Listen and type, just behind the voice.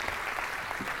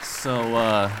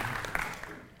So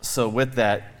with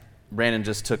that, Brandon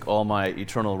just took all my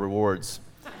eternal rewards.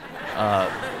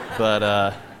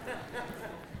 But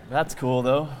that's cool,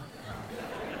 though.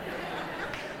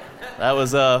 That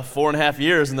was 4.5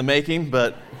 years in the making,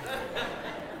 but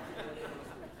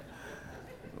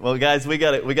well, guys, we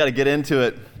got to get into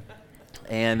it,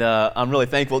 and I'm really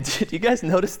thankful. Do you guys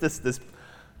notice this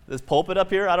pulpit up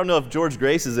here? I don't know if George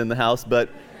Grace is in the house, but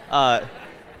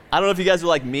I don't know if you guys are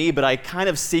like me, but I kind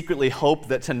of secretly hope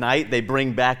that tonight they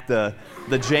bring back the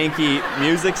janky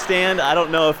music stand. I don't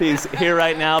know if he's here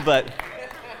right now, but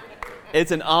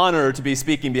it's an honor to be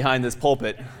speaking behind this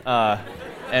pulpit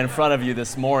in front of you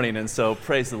this morning, and so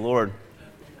praise the Lord.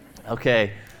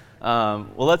 Okay,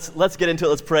 well, let's get into it.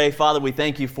 Let's pray. Father, we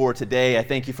thank you for today. I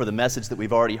thank you for the message that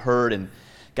we've already heard, and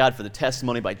God, for the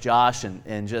testimony by Josh,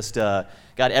 and just, God,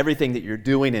 everything that you're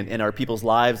doing in our people's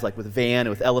lives, like with Van and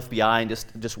with LFBI,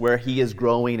 and just where he is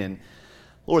growing. And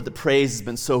Lord, the praise has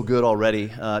been so good already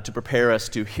to prepare us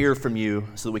to hear from you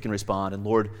so that we can respond. And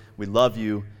Lord, we love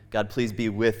you. God, please be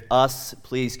with us.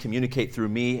 Please communicate through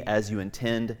me as you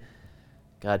intend.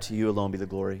 God, to you alone be the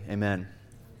glory. Amen.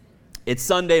 It's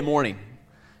Sunday morning.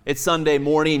 It's Sunday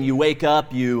morning. You wake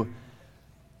up, you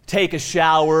take a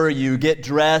shower, you get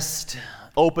dressed,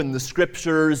 open the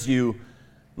scriptures, you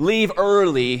leave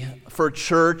early for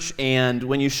church, and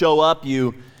when you show up,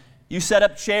 you set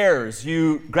up chairs,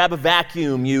 you grab a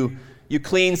vacuum, you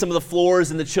clean some of the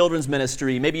floors in the children's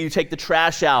ministry, maybe you take the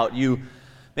trash out, you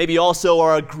maybe also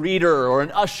are a greeter or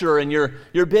an usher, and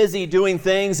you're busy doing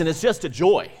things, and it's just a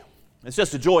joy. It's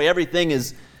just a joy. Everything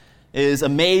is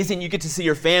amazing. You get to see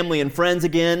your family and friends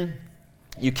again.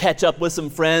 You catch up with some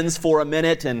friends for a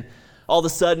minute, and all of a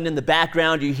sudden in the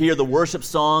background you hear the worship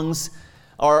songs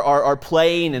are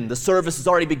playing, and the service has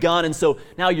already begun, and so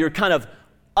now you're kind of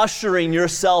ushering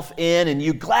yourself in, and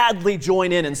you gladly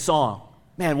join in song.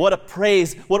 Man, what a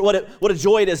praise, what a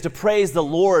joy it is to praise the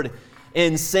Lord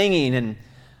in singing. And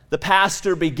the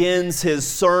pastor begins his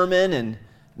sermon, and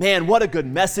man, what a good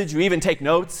message. You even take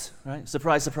notes, right?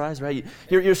 Surprise, surprise, right?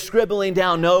 You're scribbling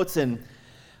down notes, and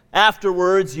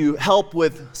afterwards you help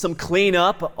with some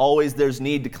cleanup. Always there's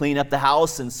need to clean up the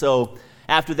house, and so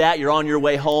after that you're on your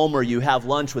way home, or you have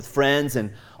lunch with friends,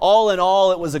 and all in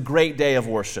all it was a great day of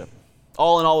worship.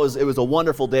 All in all it was a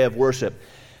wonderful day of worship.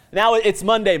 Now it's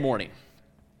Monday morning.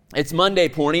 It's Monday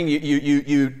morning.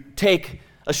 You take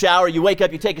a shower, you wake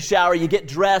up, you take a shower, you get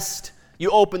dressed, you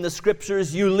open the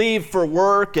scriptures, you leave for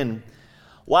work, and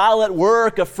while at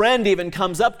work, a friend even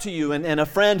comes up to you, and a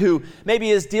friend who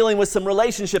maybe is dealing with some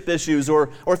relationship issues or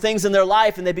things in their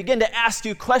life, and they begin to ask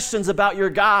you questions about your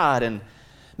God, and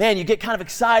man, you get kind of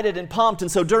excited and pumped, and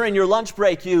so during your lunch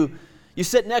break, you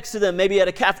sit next to them, maybe at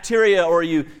a cafeteria, or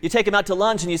you take them out to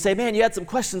lunch, and you say, man, you had some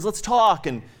questions, let's talk,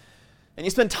 and you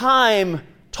spend time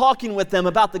talking with them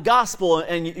about the gospel,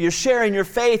 and you're sharing your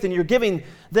faith, and you're giving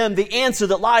them the answer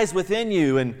that lies within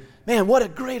you, and man, what a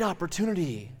great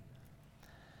opportunity.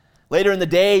 Later in the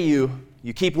day, you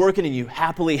keep working, and you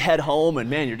happily head home, and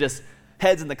man, you're just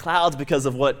heads in the clouds because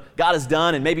of what God has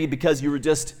done, and maybe because you were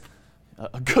just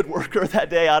a good worker that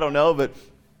day, I don't know, but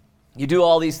you do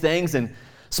all these things, and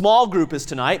small group is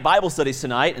tonight, Bible studies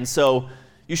tonight, and so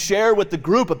you share with the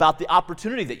group about the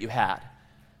opportunity that you had.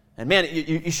 And man,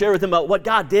 you share with them about what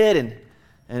God did, and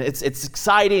it's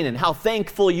exciting, and how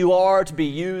thankful you are to be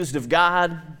used of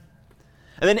God.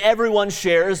 And then everyone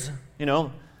shares,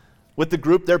 with the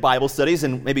group their Bible studies,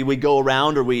 and maybe we go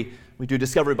around, or we do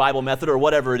Discovery Bible Method, or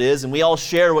whatever it is, and we all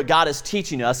share what God is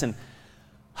teaching us, and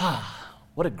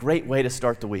what a great way to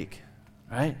start the week,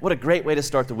 right? What a great way to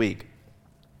start the week.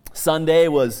 Sunday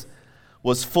was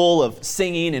full of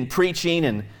singing and preaching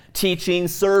and teaching,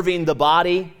 serving the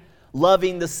body,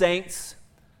 loving the saints.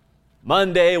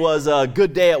 Monday was a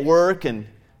good day at work, and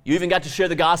you even got to share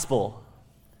the gospel.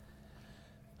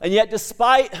 And yet,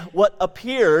 despite what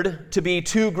appeared to be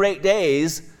 2 great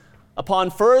days,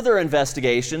 upon further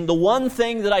investigation, the one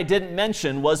thing that I didn't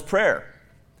mention was prayer.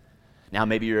 Now,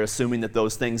 maybe you're assuming that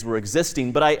those things were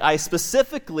existing, but I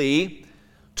specifically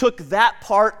took that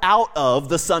part out of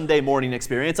the Sunday morning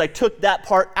experience. I took that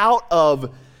part out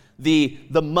of the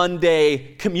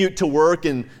Monday commute to work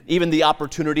and even the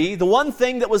opportunity. The one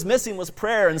thing that was missing was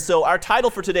prayer, and so our title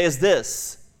for today is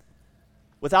this: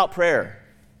 Without Prayer.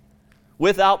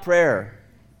 Without prayer.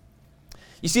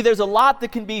 You see, there's a lot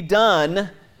that can be done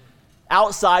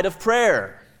outside of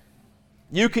prayer.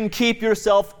 You can keep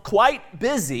yourself quite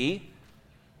busy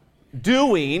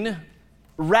doing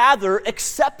rather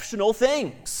exceptional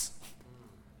things.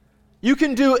 You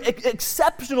can do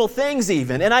exceptional things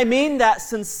even, and I mean that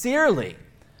sincerely.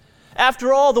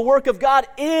 After all, the work of God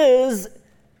is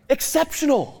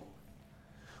exceptional.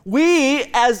 We,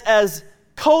 as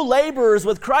co-laborers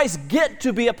with Christ, get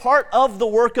to be a part of the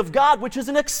work of God, which is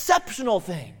an exceptional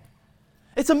thing.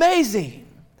 It's amazing.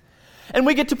 And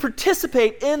we get to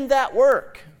participate in that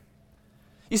work.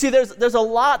 You see, there's a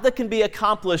lot that can be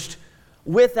accomplished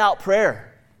without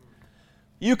prayer.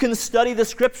 You can study the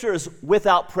Scriptures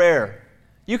without prayer.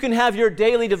 You can have your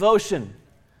daily devotion.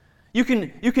 You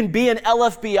can be an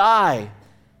LFBI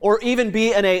or even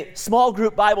be in a small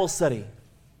group Bible study.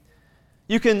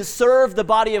 You can serve the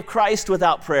body of Christ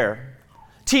without prayer.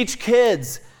 Teach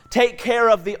kids, take care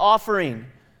of the offering,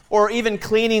 or even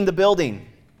cleaning the building.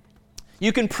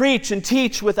 You can preach and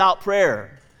teach without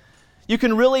prayer. You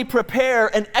can really prepare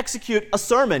and execute a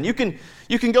sermon. You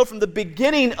can go from the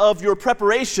beginning of your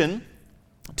preparation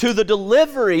to the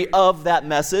delivery of that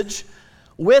message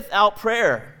without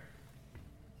prayer.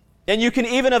 And you can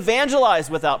even evangelize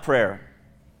without prayer,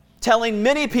 telling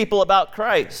many people about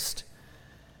Christ.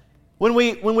 When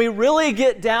we really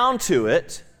get down to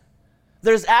it,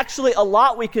 there's actually a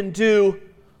lot we can do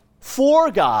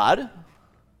for God.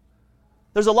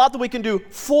 There's a lot that we can do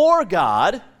for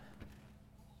God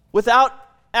without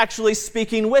actually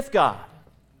speaking with God.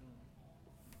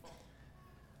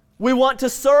 We want to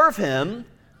serve Him,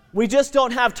 we just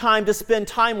don't have time to spend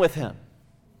time with Him.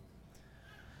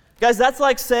 Guys, that's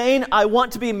like saying, I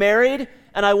want to be married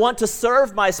and I want to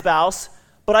serve my spouse,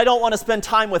 but I don't want to spend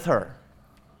time with her.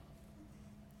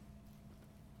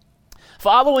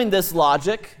 Following this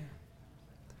logic,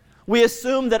 we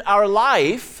assume that our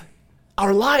life,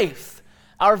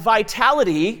 our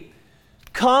vitality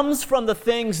comes from the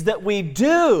things that we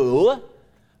do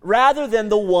rather than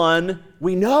the one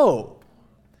we know.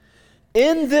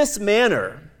 In this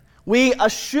manner, we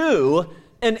eschew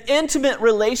an intimate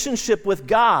relationship with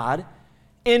God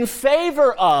in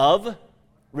favor of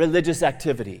religious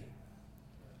activity.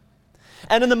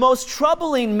 And in the most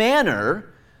troubling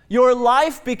manner, your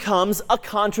life becomes a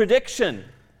contradiction.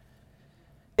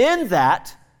 In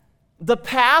that, the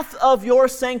path of your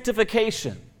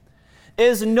sanctification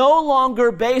is no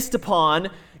longer based upon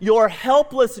your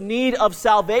helpless need of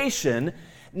salvation.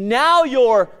 Now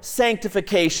your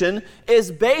sanctification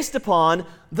is based upon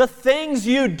the things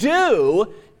you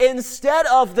do instead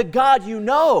of the God you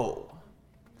know.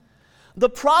 The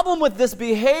problem with this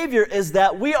behavior is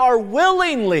that we are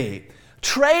willingly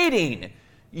trading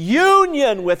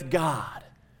union with God,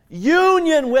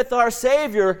 union with our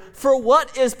Savior for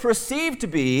what is perceived to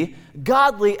be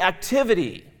godly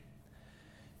activity.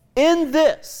 In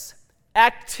this,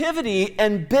 activity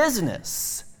and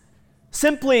business,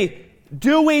 simply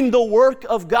doing the work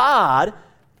of God,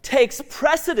 takes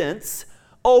precedence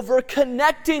over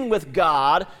connecting with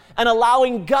God and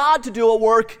allowing God to do a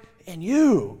work in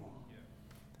you.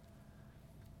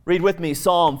 Read with me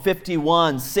Psalm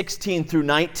 51, 16 through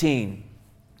 19.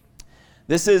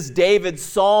 This is David's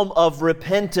psalm of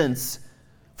repentance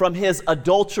from his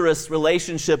adulterous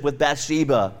relationship with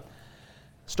Bathsheba.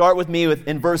 Start with me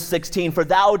in verse 16. For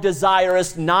thou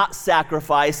desirest not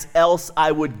sacrifice, else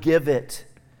I would give it.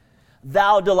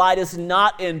 Thou delightest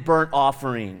not in burnt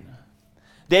offering.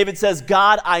 David says,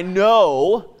 God, I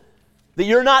know that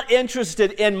you're not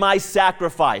interested in my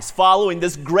sacrifice, following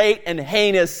this great and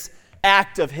heinous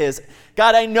act of his.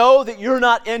 God, I know that you're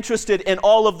not interested in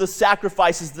all of the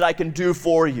sacrifices that I can do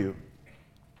for you.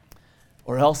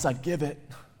 Or else I'd give it.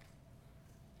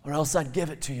 Or else I'd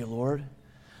give it to you, Lord.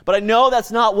 But I know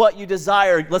that's not what you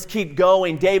desire. Let's keep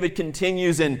going. David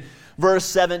continues in verse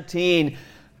 17.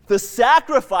 The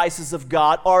sacrifices of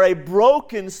God are a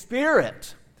broken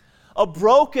spirit, a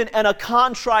broken and a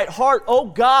contrite heart. O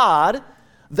God,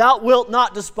 thou wilt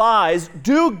not despise.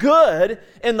 Do good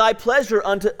in thy pleasure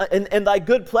in thy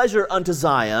good pleasure unto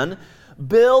Zion.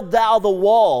 Build thou the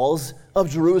walls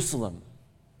of Jerusalem.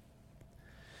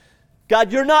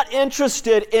 God, you're not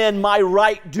interested in my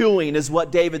right doing, is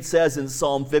what David says in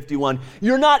Psalm 51.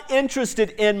 You're not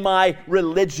interested in my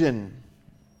religion.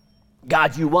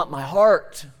 God, you want my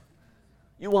heart.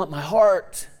 You want my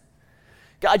heart.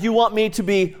 God, you want me to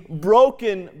be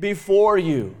broken before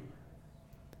you.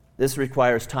 This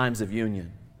requires times of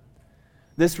union.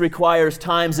 This requires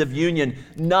times of union,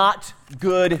 not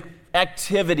good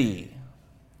activity.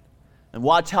 And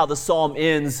watch how the psalm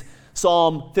ends.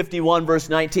 Psalm 51, verse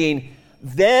 19.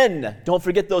 Then, don't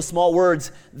forget those small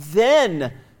words,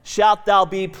 then shalt thou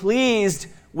be pleased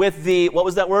with the, what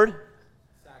was that word?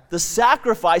 The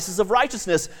sacrifices of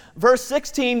righteousness. Verse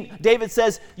 16, David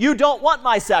says, you don't want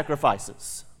my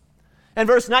sacrifices. And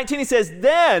verse 19, he says,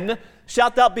 then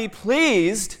shalt thou be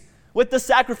pleased with the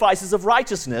sacrifices of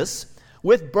righteousness,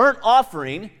 with burnt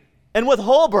offering, and with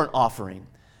whole burnt offering.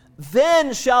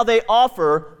 Then shall they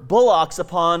offer bullocks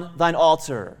upon thine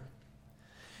altar.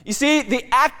 You see,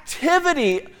 the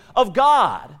activity of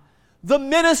God, the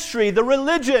ministry, the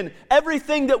religion,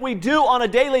 everything that we do on a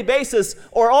daily basis,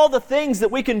 or all the things that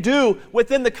we can do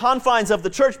within the confines of the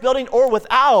church building or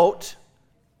without,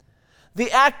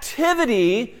 the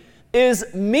activity is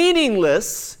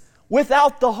meaningless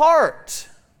without the heart.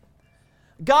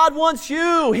 God wants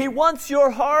you. He wants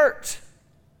your heart.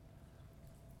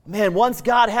 Man, once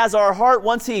God has our heart,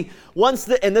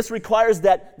 and this requires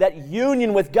that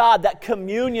union with God, that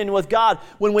communion with God,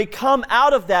 when we come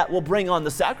out of that, we'll bring on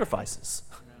the sacrifices.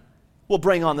 We'll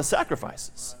bring on the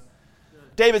sacrifices.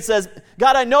 David says,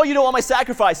 God, I know you don't want my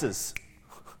sacrifices.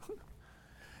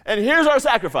 And here's our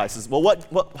sacrifices. Well,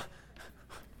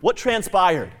 what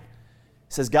transpired?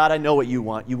 He says, God, I know what you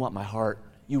want. You want my heart.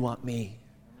 You want me.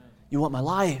 You want my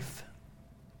life.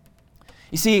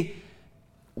 You see,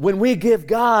 when we give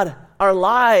God our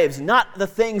lives, not the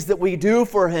things that we do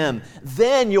for Him,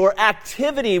 then your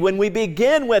activity, when we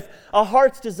begin with a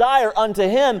heart's desire unto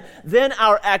Him, then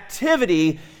our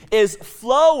activity is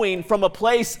flowing from a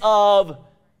place of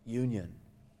union.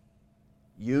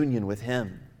 Union with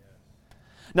Him.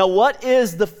 Now, what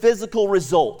is the physical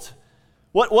result?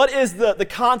 What is the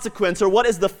consequence, or what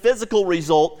is the physical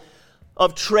result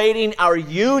of trading our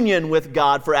union with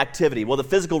God for activity? Well, the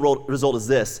physical result is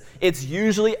this. It's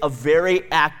usually a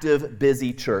very active,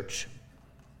 busy church.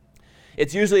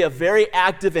 It's usually a very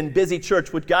active and busy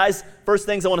church, which, guys, first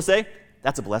things I want to say,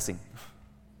 that's a blessing.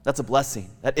 That's a blessing.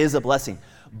 That is a blessing.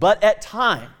 But at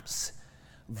times,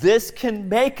 this can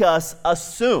make us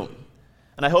assume,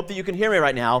 and I hope that you can hear me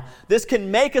right now, this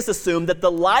can make us assume that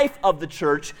the life of the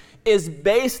church is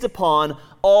based upon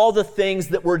all the things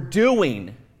that we're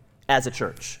doing as a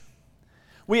church.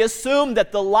 We assume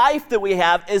that the life that we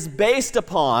have is based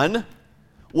upon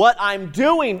what I'm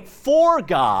doing for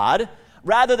God,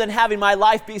 rather than having my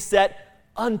life be set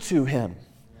unto Him,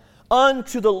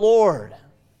 unto the Lord.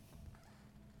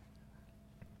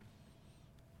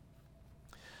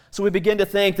 So we begin to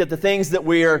think that the things that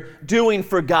we're doing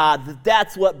for God,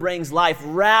 that's what brings life,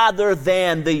 rather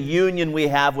than the union we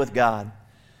have with God.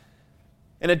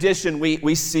 In addition,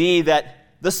 we see that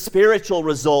the spiritual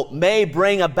result may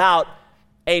bring about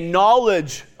a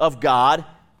knowledge of God,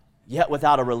 yet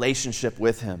without a relationship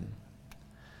with Him.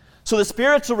 So the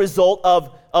spiritual result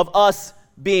of us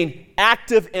being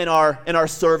active in our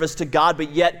service to God,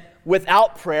 but yet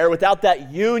without prayer, without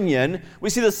that union, we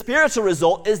see the spiritual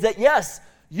result is that, yes,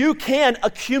 you can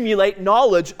accumulate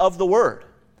knowledge of the Word.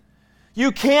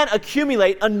 You can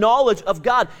accumulate a knowledge of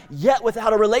God, yet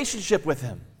without a relationship with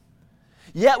Him,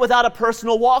 yet without a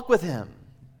personal walk with Him.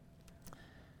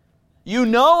 You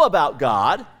know about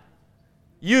God,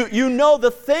 you know the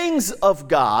things of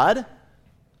God,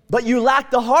 but you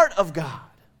lack the heart of God.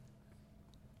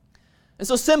 And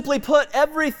so simply put,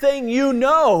 everything you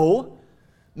know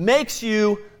makes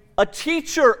you a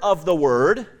teacher of the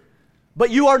Word,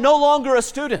 but you are no longer a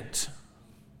student.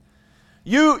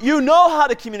 You know how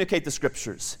to communicate the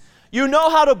Scriptures. You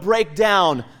know how to break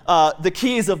down the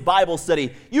keys of Bible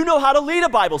study. You know how to lead a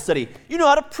Bible study. You know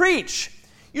how to preach.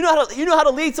 You know how to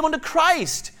lead someone to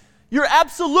Christ. You're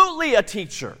absolutely a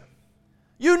teacher.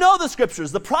 You know the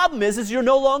Scriptures. The problem is you're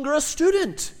no longer a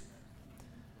student.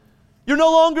 You're no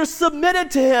longer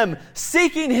submitted to Him,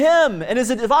 seeking Him and His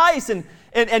advice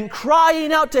and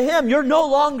crying out to Him. You're no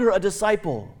longer a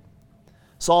disciple.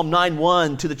 Psalm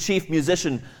 9:1, to the chief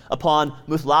musician upon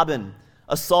Muthlabben,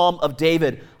 a psalm of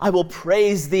David. I will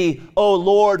praise Thee, O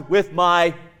Lord, with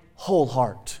my whole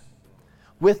heart.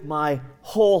 With my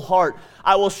whole heart.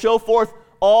 I will show forth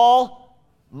all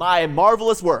my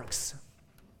marvelous works.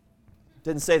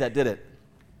 Didn't say that, did it?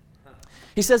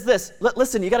 He says this.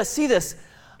 Listen, you got to see this.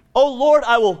 O Lord,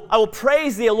 I will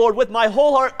praise Thee, O Lord, with my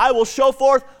whole heart. I will show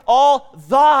forth all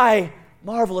Thy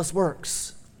marvelous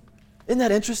works. Isn't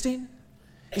that interesting?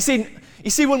 You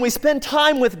see, when we spend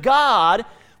time with God,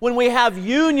 when we have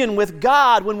union with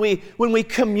God, when we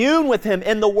commune with Him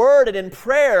in the Word and in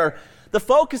prayer, the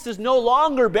focus is no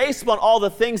longer based upon all the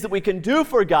things that we can do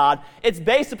for God. It's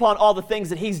based upon all the things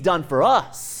that He's done for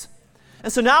us.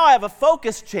 And so now I have a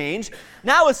focus change.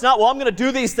 Now it's not, well, I'm going to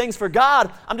do these things for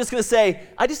God. I'm just going to say,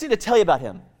 I just need to tell you about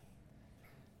Him.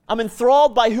 I'm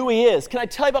enthralled by who He is. Can I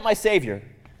tell you about my Savior?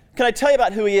 Can I tell you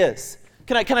about who He is?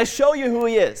 Can I show you who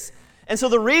He is? And so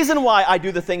the reason why I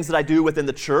do the things that I do within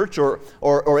the church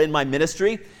or in my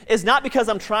ministry is not because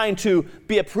I'm trying to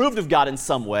be approved of God in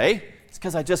some way. It's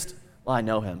because I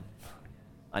know Him.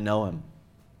 I know Him.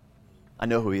 I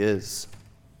know who He is.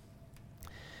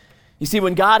 You see,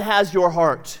 when God has your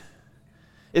heart,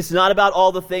 it's not about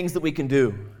all the things that we can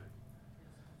do,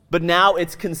 but now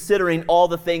it's considering all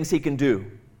the things He can do.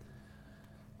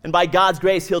 And by God's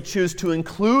grace, He'll choose to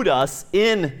include us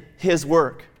in His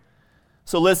work.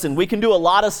 So listen, we can do a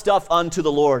lot of stuff unto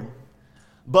the Lord,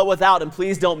 but without, and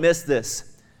please don't miss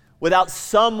this, without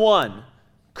someone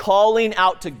calling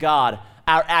out to God,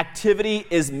 our activity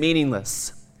is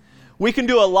meaningless. We can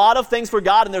do a lot of things for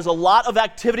God, and there's a lot of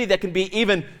activity that can be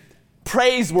even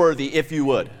praiseworthy, if you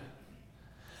would.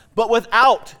 But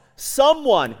without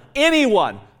someone,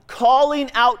 anyone,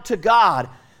 calling out to God,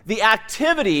 the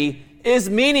activity is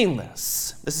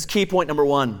meaningless. This is key point number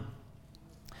 1.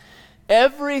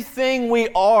 Everything we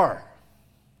are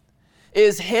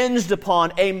is hinged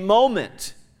upon a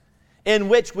moment in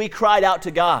which we cried out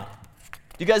to God. Do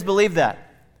you guys believe that?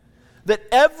 That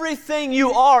everything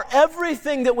you are,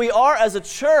 everything that we are as a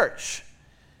church,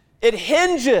 it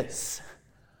hinges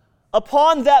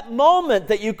upon that moment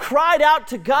that you cried out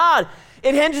to God.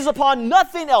 It hinges upon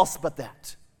nothing else but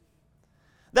that.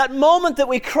 That moment that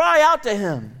we cry out to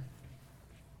Him.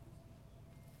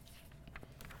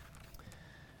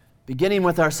 Beginning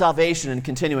with our salvation and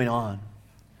continuing on.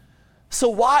 So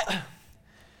why,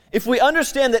 if we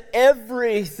understand that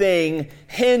everything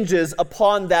hinges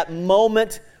upon that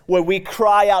moment where we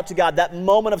cry out to God, that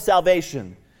moment of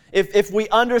salvation, if we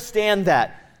understand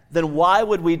that, then why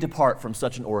would we depart from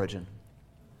such an origin?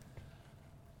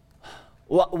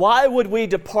 Why would we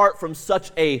depart from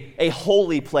such a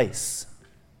holy place?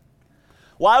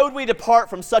 Why would we depart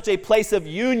from such a place of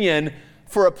union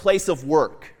for a place of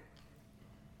work?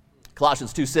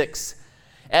 Colossians 2:6,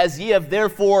 as ye have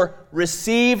therefore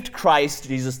received Christ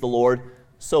Jesus the Lord,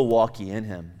 so walk ye in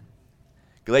Him.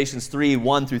 Galatians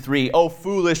 3:1-3, O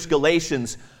foolish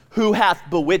Galatians, who hath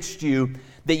bewitched you,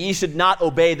 that ye should not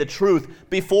obey the truth,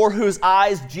 before whose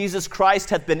eyes Jesus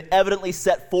Christ hath been evidently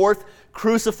set forth,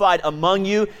 crucified among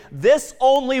you? This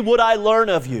only would I learn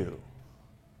of you.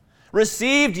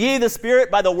 Received ye the Spirit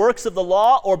by the works of the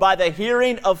law, or by the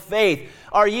hearing of faith?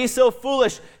 Are ye so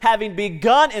foolish? Having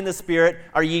begun in the Spirit,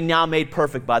 are ye now made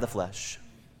perfect by the flesh?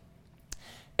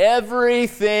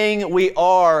 Everything we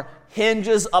are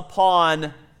hinges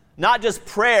upon not just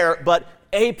prayer, but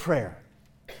a prayer.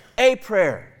 A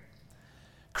prayer.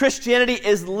 Christianity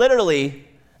is literally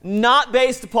not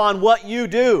based upon what you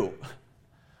do.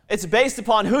 It's based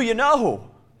upon who you know.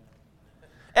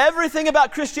 Everything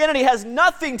about Christianity has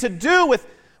nothing to do with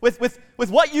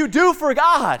what you do for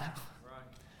God.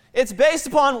 It's based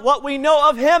upon what we know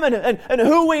of Him and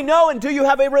who we know, and do you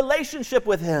have a relationship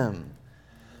with Him?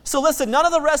 So listen, none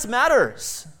of the rest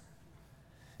matters.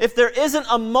 If there isn't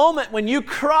a moment when you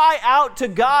cry out to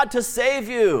God to save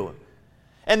you,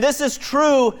 and this is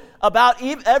true about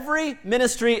every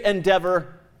ministry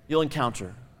endeavor you'll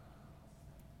encounter.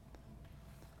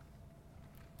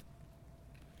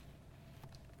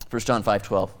 1 John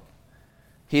 5:12,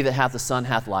 he that hath the Son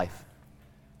hath life,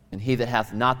 and he that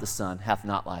hath not the Son hath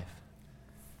not life.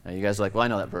 Now you guys are like, well, I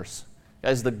know that verse.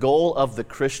 Guys, the goal of the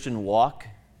Christian walk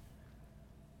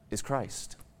is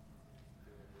Christ.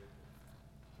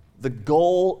 The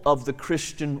goal of the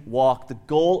Christian walk, the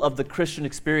goal of the Christian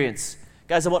experience.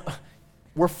 Guys,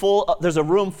 there's a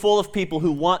room full of people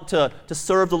who want to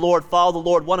serve the Lord, follow the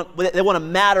Lord, they want to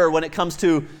matter when it comes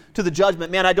to the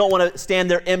judgment. Man, I don't want to stand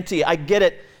there empty. I get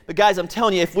it. But guys, I'm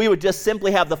telling you, if we would just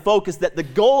simply have the focus that the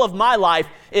goal of my life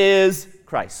is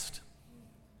Christ,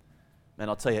 man,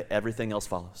 I'll tell you, everything else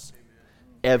follows.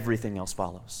 Everything else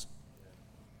follows.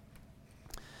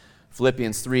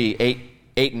 Philippians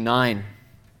 3:8-9.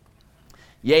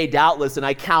 Yea, doubtless, and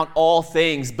I count all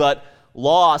things but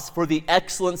loss for the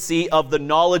excellency of the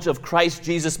knowledge of Christ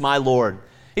Jesus my Lord.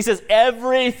 He says,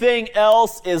 everything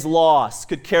else is loss,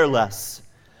 could care less.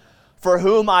 For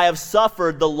whom I have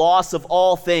suffered the loss of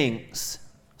all things,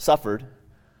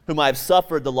 whom I have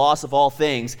suffered the loss of all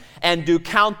things, and do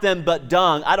count them but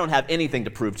dung. I don't have anything to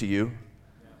prove to you.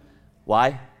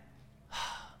 Why?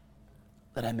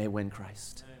 That I may win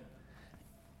Christ.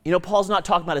 You know, Paul's not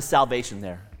talking about his salvation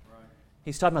there.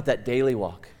 He's talking about that daily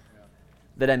walk,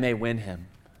 that I may win Him.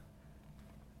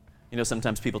 You know,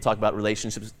 sometimes people talk about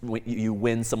relationships, you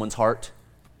win someone's heart,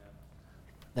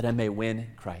 that I may win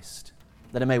Christ,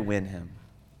 that I may win Him,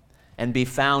 and be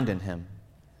found in Him,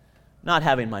 not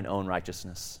having mine own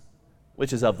righteousness,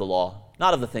 which is of the law,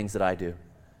 not of the things that I do,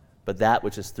 but that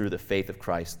which is through the faith of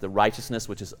Christ, the righteousness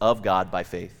which is of God by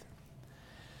faith.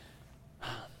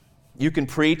 You can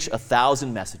preach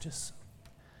 1,000 messages,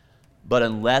 but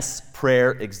unless prayer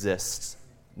exists,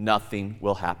 nothing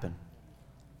will happen.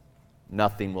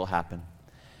 Nothing will happen.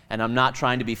 And I'm not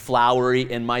trying to be flowery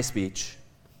in my speech.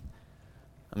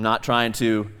 I'm not trying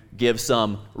to give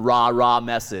some rah-rah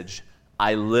message.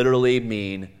 I literally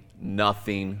mean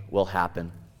nothing will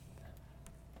happen.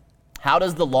 How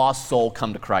does the lost soul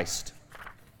come to Christ?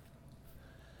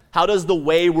 How does the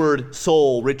wayward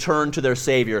soul return to their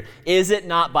Savior? Is it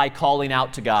not by calling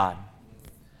out to God?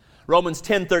 Romans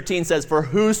 10:13 says, "For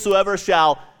whosoever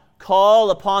shall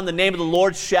call upon the name of the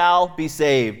Lord shall be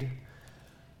saved."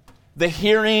 The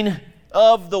hearing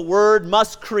of the word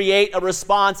must create a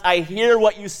response. I hear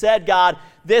what you said, God.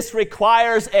 This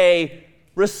requires a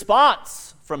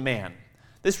response from man.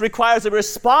 This requires a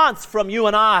response from you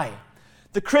and I.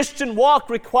 The Christian walk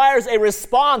requires a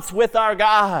response with our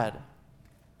God.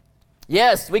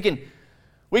 Yes, we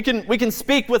can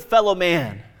speak with fellow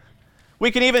man.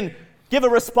 We can even give a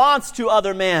response to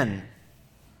other men.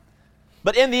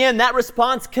 But in the end, that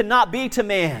response cannot be to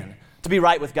man, to be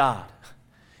right with God.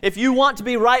 If you want to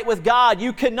be right with God,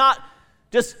 you cannot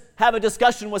just have a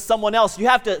discussion with someone else. You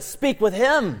have to speak with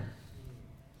Him.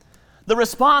 The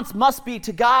response must be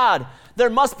to God. There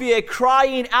must be a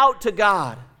crying out to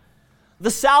God.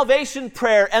 The salvation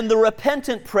prayer and the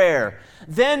repentant prayer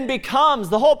then becomes,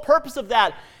 the whole purpose of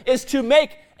that is to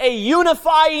make a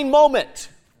unifying moment.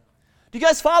 Do you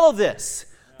guys follow this?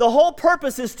 The whole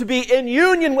purpose is to be in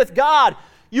union with God.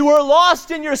 You were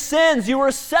lost in your sins. You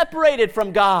were separated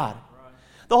from God.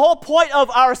 The whole point of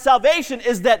our salvation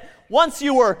is that once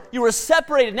you were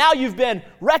separated, now you've been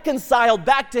reconciled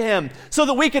back to Him so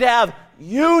that we could have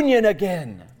union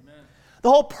again. Amen. The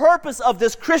whole purpose of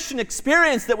this Christian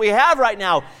experience that we have right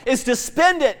now is to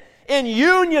spend it in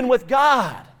union with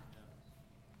God.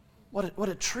 What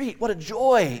a treat, what a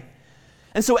joy.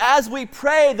 And so as we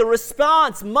pray, the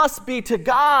response must be to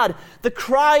God. The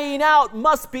crying out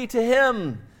must be to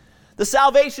Him. The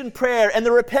salvation prayer and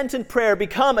the repentant prayer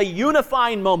become a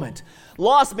unifying moment.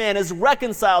 Lost man is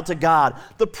reconciled to God.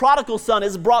 The prodigal son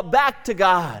is brought back to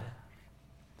God.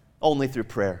 Only through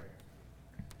prayer.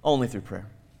 Only through prayer.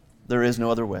 There is no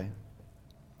other way.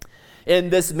 In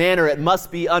this manner, it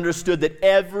must be understood that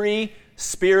every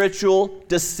spiritual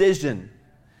decision,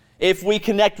 if we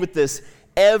connect with this,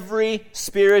 every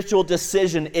spiritual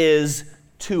decision is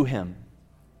to Him.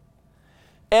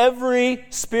 Every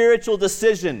spiritual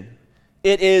decision,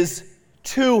 it is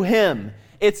to Him.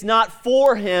 It's not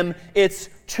for Him, it's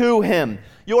to Him.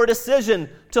 Your decision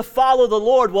to follow the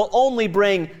Lord will only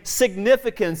bring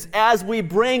significance as we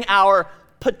bring our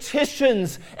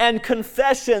petitions and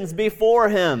confessions before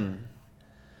Him.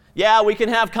 Yeah, we can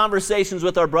have conversations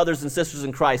with our brothers and sisters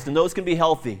in Christ, and those can be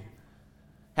healthy.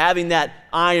 Having that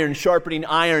iron, sharpening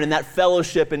iron, and that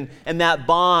fellowship and that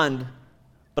bond.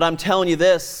 But I'm telling you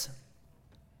this,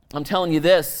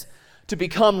 to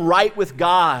become right with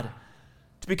God,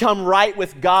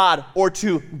 or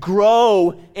to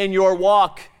grow in your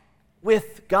walk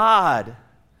with God,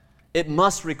 it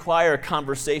must require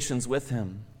conversations with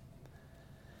Him.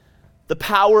 The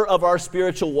power of our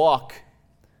spiritual walk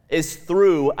is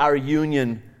through our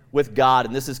union with God,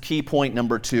 and this is key point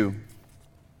number 2.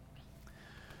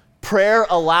 Prayer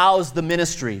allows the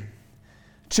ministry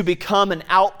to become an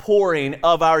outpouring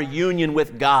of our union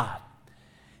with God.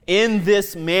 In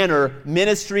this manner,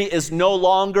 ministry is no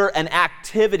longer an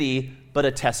activity, but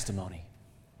a testimony.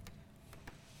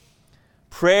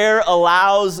 Prayer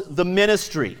allows the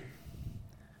ministry,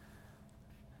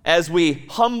 as we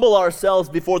humble ourselves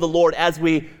before the Lord, as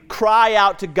we cry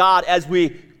out to God, as we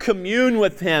commune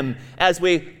with Him, as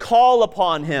we call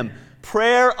upon Him,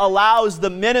 prayer allows the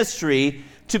ministry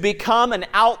to become an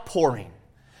outpouring.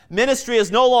 Ministry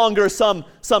is no longer some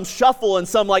shuffle and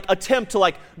some attempt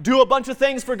to do a bunch of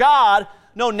things for God.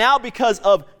 No, now because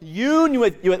of union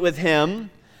with Him,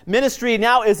 ministry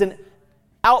now is an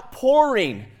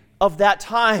outpouring of that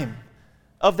time,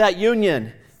 of that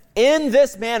union. In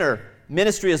this manner,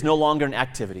 ministry is no longer an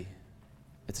activity.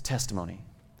 It's a testimony.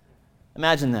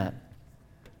 Imagine that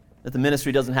the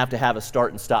ministry doesn't have to have a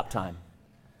start and stop time.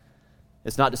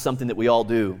 It's not just something that we all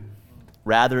do.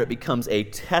 Rather, it becomes a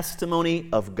testimony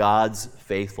of God's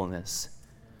faithfulness.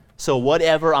 So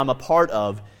whatever I'm a part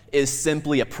of is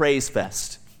simply a praise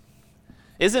fest.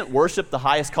 Isn't worship the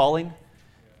highest calling?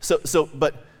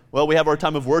 But we have our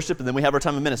time of worship and then we have our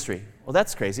time of ministry. Well,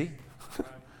 that's crazy.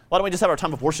 Why don't we just have our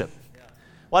time of worship?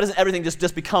 Why doesn't everything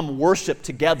just become worship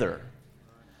together?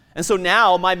 And so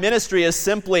now my ministry is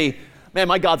simply, man,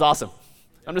 my God's awesome.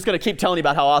 I'm just going to keep telling you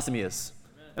about how awesome He is.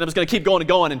 And I'm just going to keep going and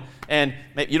going, and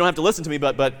you don't have to listen to me,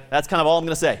 but that's kind of all I'm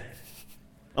going to say.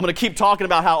 I'm going to keep talking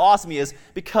about how awesome He is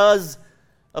because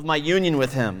of my union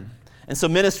with Him. And so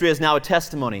ministry is now a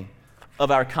testimony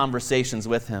of our conversations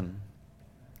with Him.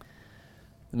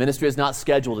 The ministry is not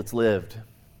scheduled, it's lived.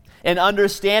 And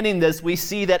understanding this, we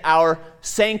see that our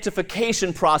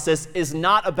sanctification process is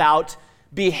not about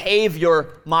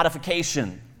behavior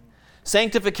modification.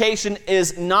 Sanctification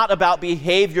is not about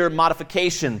behavior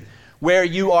modification, where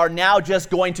you are now just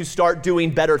going to start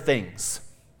doing better things.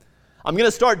 I'm going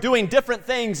to start doing different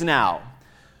things now.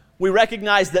 We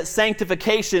recognize that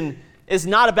sanctification is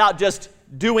not about just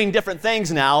doing different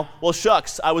things now. Well,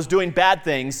 shucks, I was doing bad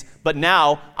things, but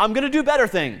now I'm going to do better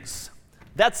things.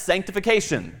 That's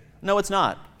sanctification. No, it's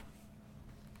not.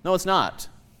 No, it's not.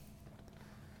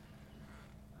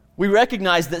 We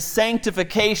recognize that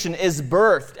sanctification is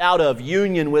birthed out of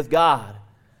union with God.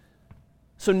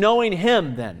 So knowing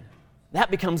Him then,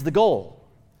 that becomes the goal.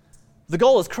 The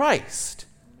goal is Christ.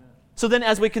 So then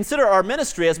as we consider our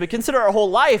ministry, as we consider our whole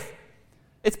life,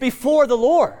 it's before the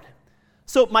Lord.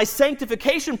 So my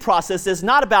sanctification process is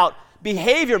not about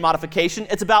behavior modification.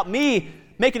 It's about me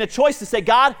making a choice to say,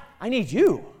 God, I need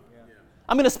you.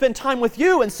 I'm going to spend time with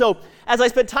you. And so as I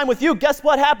spend time with you, guess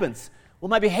what happens? Well,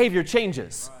 my behavior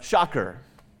changes. Shocker.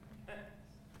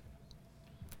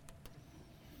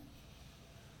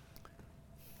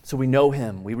 So we know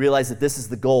Him. We realize that this is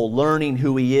the goal, learning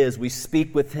who He is. We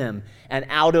speak with Him. And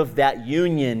out of that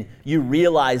union, you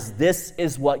realize this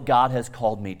is what God has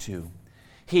called me to.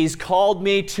 He's called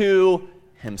me to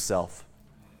Himself.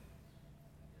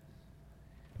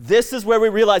 This is where we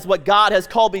realize what God has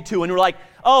called me to. And we're like,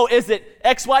 oh, is it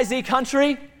XYZ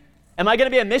country? Am I going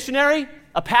to be a missionary,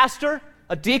 a pastor,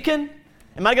 a deacon?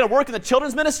 Am I going to work in the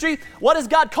children's ministry? What has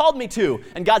God called me to?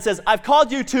 And God says, I've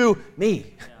called you to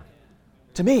me.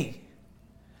 To me.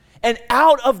 And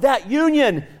out of that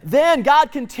union, then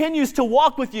God continues to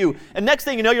walk with you. And next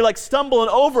thing you know, you're like stumbling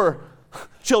over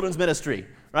children's ministry,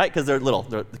 right? Because they're little,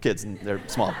 they're the kids, and they're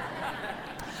small.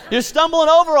 You're stumbling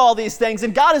over all these things,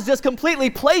 and God is just completely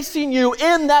placing you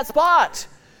in that spot.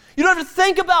 You don't have to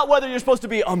think about whether you're supposed to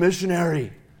be a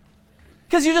missionary,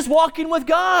 because you're just walking with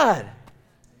God.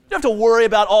 You don't have to worry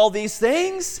about all these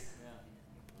things.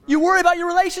 You worry about your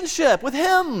relationship with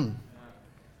Him.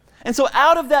 And so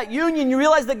out of that union, you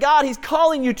realize that God, He's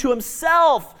calling you to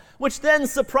Himself, which then,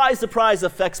 surprise, surprise,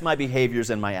 affects my behaviors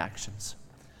and my actions.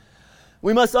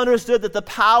 We must understand that the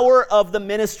power of the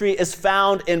ministry is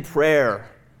found in prayer,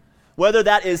 whether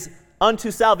that is unto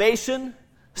salvation,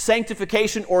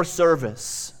 sanctification, or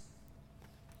service.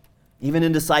 Even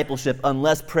in discipleship,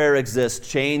 unless prayer exists,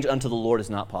 change unto the Lord is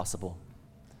not possible.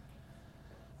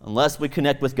 Unless we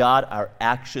connect with God, our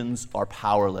actions are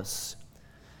powerless.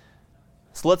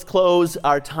 So let's close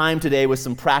our time today with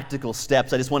some practical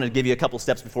steps. I just wanted to give you a couple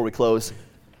steps before we close.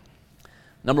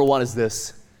 Number one is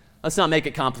this. Let's not make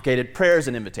it complicated. Prayer is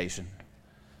an invitation.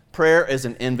 Prayer is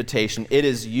an invitation. It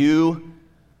is you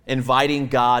inviting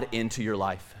God into your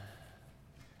life.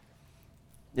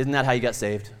 Isn't that how you got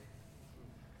saved?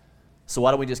 So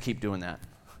why don't we just keep doing that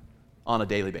on a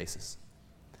daily basis?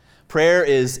 Prayer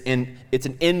it's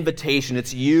an invitation.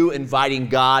 It's you inviting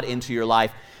God into your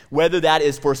life, whether that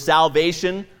is for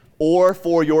salvation or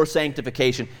for your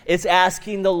sanctification. It's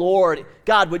asking the Lord,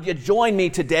 God, would you join me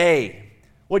today?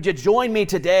 Would you join me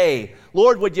today?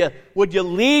 Lord, would you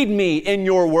lead me in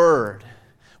your word?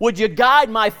 Would you guide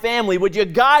my family? Would you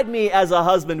guide me as a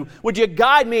husband? Would you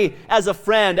guide me as a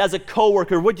friend, as a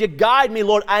coworker? Would you guide me,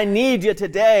 Lord? I need you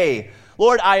today.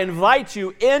 Lord, I invite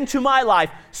you into my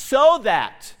life so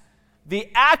that the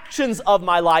actions of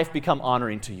my life become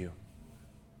honoring to you.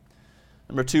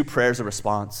 Number two, prayer is a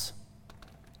response.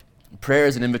 Prayer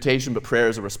is an invitation, but prayer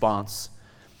is a response.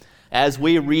 As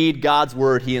we read God's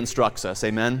word, He instructs us.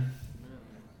 Amen?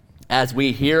 As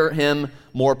we hear Him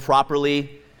more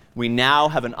properly, we now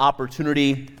have an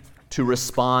opportunity to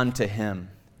respond to Him.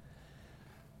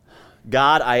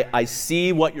 God, I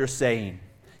see what you're saying.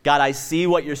 God, I see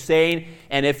what you're saying,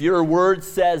 and if your word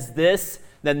says this,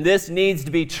 then this needs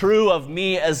to be true of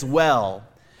me as well.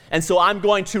 And so I'm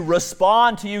going to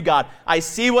respond to you, God. I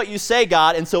see what you say,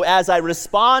 God, and so as I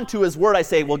respond to His word, I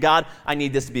say, well, God, I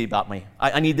need this to be about me.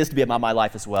 I need this to be about my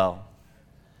life as well.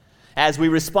 As we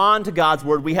respond to God's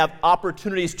word, we have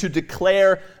opportunities to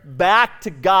declare back to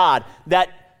God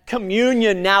that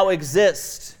communion now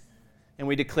exists, and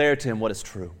we declare to Him what is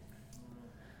true.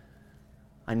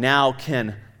 I now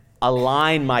can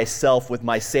align myself with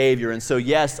my Savior, and so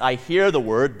yes, I hear the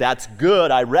word. That's good.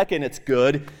 I reckon it's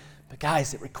good. But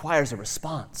guys, it requires a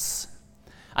response.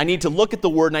 I need to look at the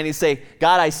word and I need to say,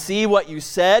 God, I see what you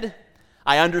said.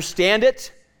 I understand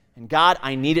it. And God,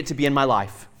 I need it to be in my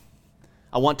life.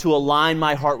 I want to align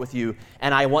my heart with you,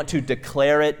 and I want to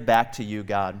declare it back to you,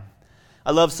 God.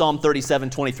 I love Psalm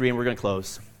 37:23, and we're going to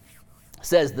close. It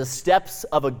says, the steps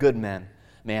of a good man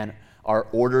are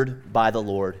ordered by the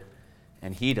Lord,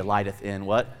 and He delighteth in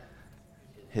what?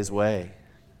 His way.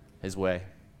 His way.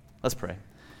 Let's pray.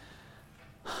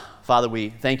 Father, we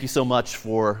thank you so much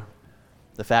for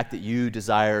the fact that you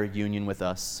desire union with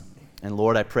us. And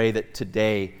Lord, I pray that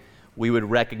today we would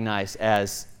recognize,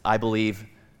 as I believe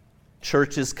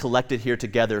churches collected here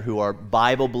together who are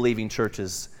Bible-believing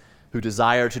churches who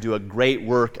desire to do a great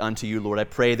work unto you, Lord. I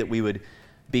pray that we would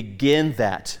begin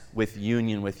that with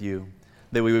union with you,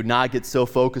 that we would not get so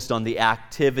focused on the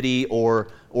activity or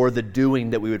the doing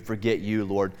that we would forget you,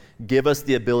 Lord. Give us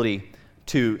the ability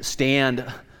to stand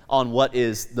on what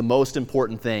is the most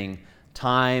important thing: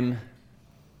 time,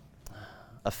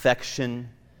 affection,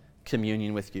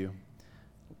 communion with you.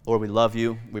 Lord, we love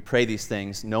you. We pray these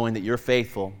things knowing that you're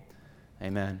faithful.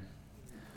 Amen.